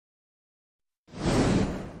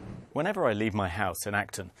Whenever I leave my house in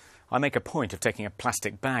Acton, I make a point of taking a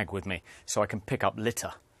plastic bag with me so I can pick up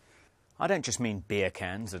litter. I don't just mean beer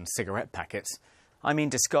cans and cigarette packets. I mean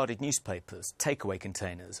discarded newspapers, takeaway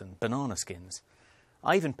containers and banana skins.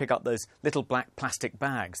 I even pick up those little black plastic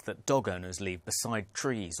bags that dog owners leave beside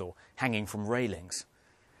trees or hanging from railings.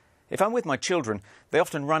 If I'm with my children, they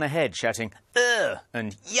often run ahead shouting, "Ugh!"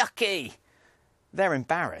 and "Yucky!" They're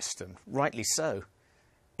embarrassed, and rightly so.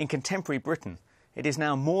 In contemporary Britain, it is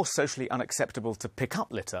now more socially unacceptable to pick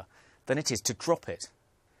up litter than it is to drop it.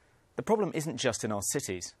 The problem isn't just in our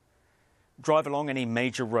cities. Drive along any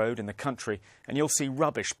major road in the country and you'll see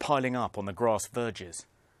rubbish piling up on the grass verges.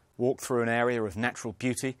 Walk through an area of natural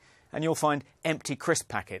beauty and you'll find empty crisp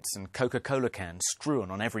packets and Coca-Cola cans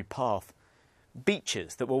strewn on every path.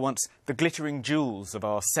 Beaches that were once the glittering jewels of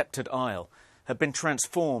our sceptred isle have been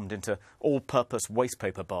transformed into all-purpose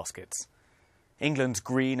wastepaper baskets. England's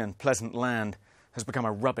green and pleasant land has become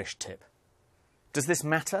a rubbish tip. Does this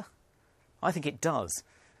matter? I think it does,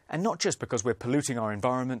 and not just because we're polluting our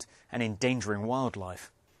environment and endangering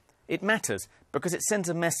wildlife. It matters because it sends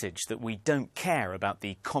a message that we don't care about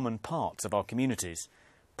the common parts of our communities,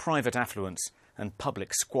 private affluence and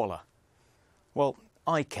public squalor. Well,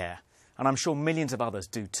 I care, and I'm sure millions of others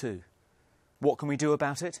do too. What can we do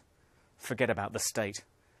about it? Forget about the state.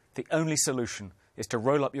 The only solution is to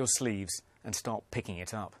roll up your sleeves and start picking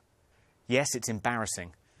it up. Yes, it's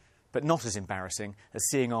embarrassing, but not as embarrassing as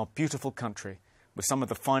seeing our beautiful country, with some of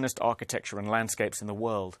the finest architecture and landscapes in the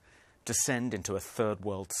world, descend into a third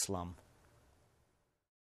world slum.